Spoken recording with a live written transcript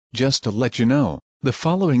Just to let you know, the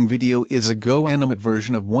following video is a Go Animate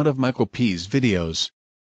version of one of Micheal P's videos.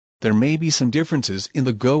 There may be some differences in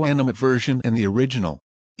the Go Animate version and the original.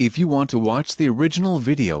 If you want to watch the original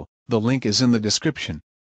video, the link is in the description.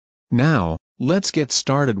 Now, let's get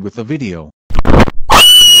started with the video.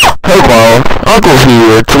 Hey guys, Uncle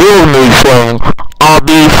here. Today we're going to be playing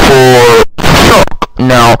Obby for Succ.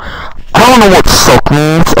 Now, I don't know what Succ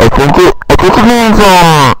means. I think it means,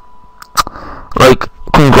 like,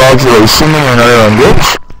 congratulations in another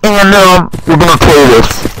language. And, we're gonna play with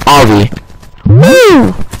Obby.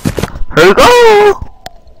 Woo! Here we go!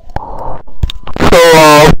 So,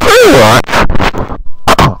 pretty much.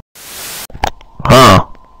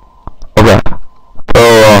 Okay. So,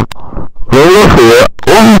 right up here.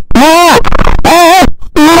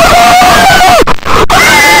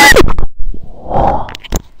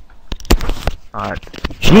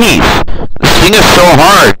 Jeez, this thing is so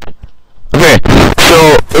hard. Okay, so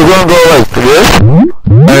we're gonna go like this, and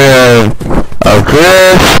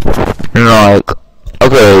this, and like,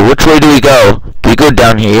 okay, which way do we go? Do we go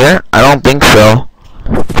down here? I don't think so.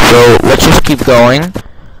 So let's just keep going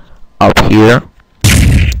up here,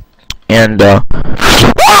 and oh my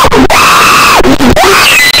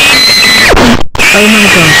gosh,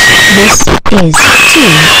 this is too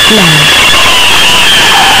loud.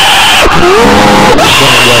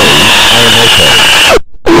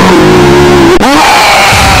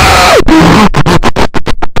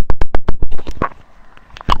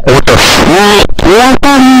 What the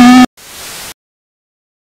fuck?